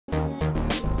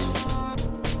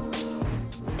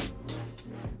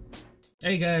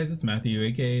Hey guys, it's Matthew,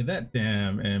 aka That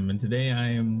Damn M, and today I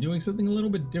am doing something a little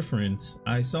bit different.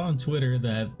 I saw on Twitter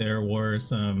that there were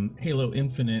some Halo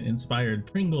Infinite inspired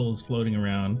Pringles floating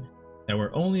around that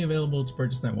were only available to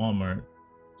purchase at Walmart.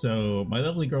 So my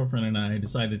lovely girlfriend and I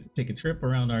decided to take a trip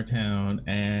around our town,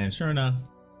 and sure enough,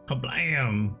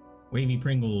 kablam! Wavy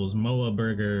Pringles, Moa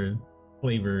burger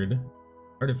flavored,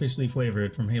 artificially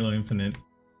flavored from Halo Infinite.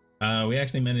 We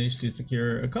actually managed to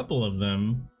secure a couple of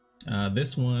them.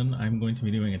 This one I'm going to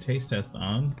be doing a taste test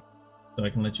on, so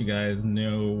I can let you guys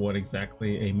know what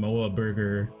exactly a Moa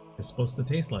burger is supposed to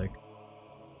taste like.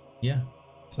 Yeah,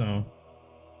 so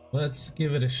let's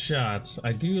give it a shot.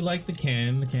 I do like the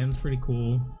can. The can's pretty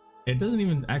cool. It doesn't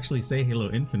even actually say Halo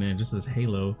Infinite, it just says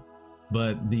Halo,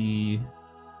 but the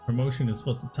promotion is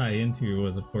supposed to tie into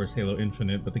was of course Halo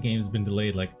Infinite, but the game's been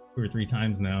delayed like 2 or 3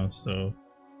 times now, so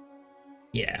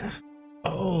yeah.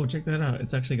 Oh, check that out.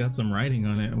 It's actually got some writing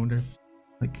on it. I wonder if,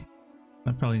 like,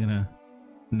 I'm probably gonna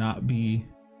not be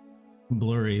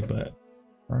blurry, but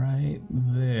right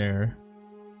there.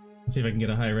 Let's see if I can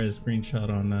get a high-res screenshot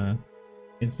on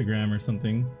Instagram or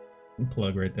something.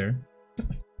 Plug right there.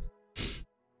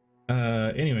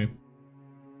 Anyway,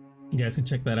 you guys can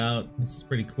check that out. This is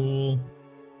pretty cool.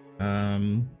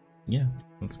 Yeah,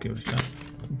 let's give it a shot.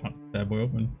 Pop that boy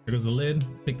open. There goes the lid.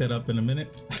 Pick that up in a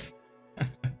minute.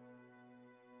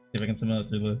 See if I can smell it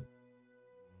through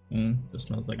the... it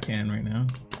smells like can right now.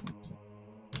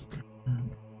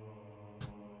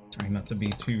 Trying not to be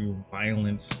too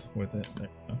violent with it. There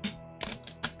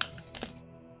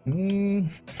we go.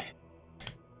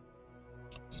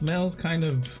 Smells kind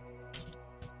of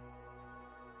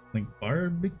like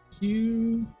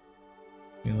barbecue.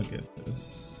 Let me look at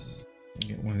this.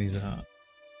 Get one of these out.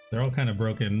 They're all kind of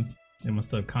broken. They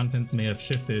must have, contents may have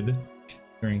shifted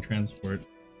during transport.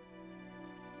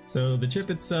 So the chip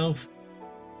itself,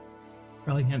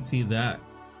 probably can't see that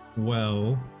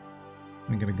well. Let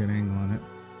me get a good angle on it.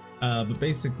 But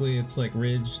basically it's like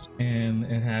ridged and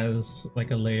it has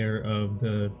like a layer of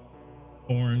the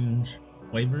orange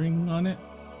flavoring on it.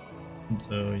 And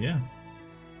so yeah,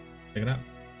 check it out.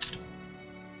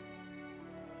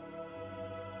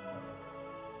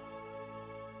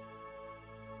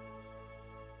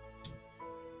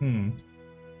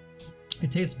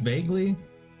 It tastes vaguely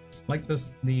like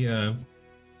this, the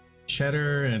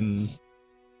cheddar and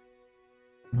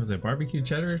what was it, barbecue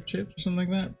cheddar chips or something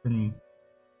like that from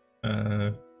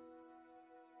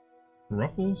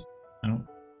Ruffles. I don't,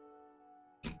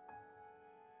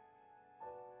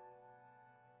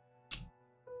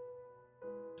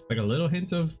 like a little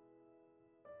hint of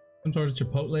some sort of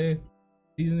chipotle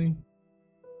seasoning.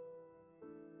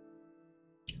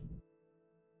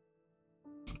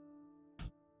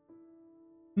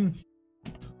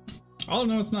 All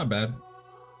in all, it's not bad.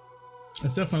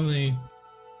 It's definitely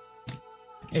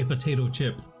a potato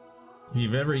chip. If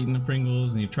you've ever eaten the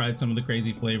Pringles and you've tried some of the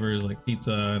crazy flavors like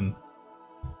pizza and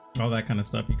all that kind of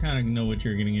stuff, you kind of know what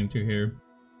you're getting into here.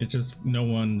 It's just no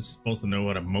one's supposed to know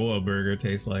what a Moa burger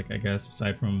tastes like, I guess,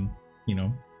 aside from, you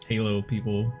know, Halo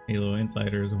people, Halo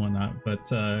insiders and whatnot.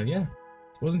 But yeah,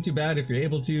 it wasn't too bad. If you're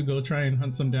able to, go try and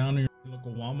hunt some down in your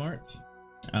local Walmart.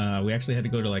 We actually had to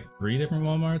go to like 3 different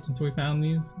Walmarts until we found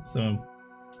these. So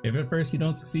if at first you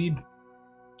don't succeed,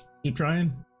 keep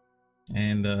trying.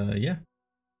 And yeah,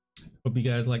 hope you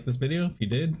guys liked this video. If you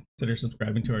did, consider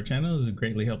subscribing to our channel. It would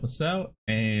greatly help us out.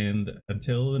 And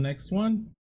until the next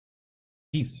one,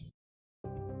 peace.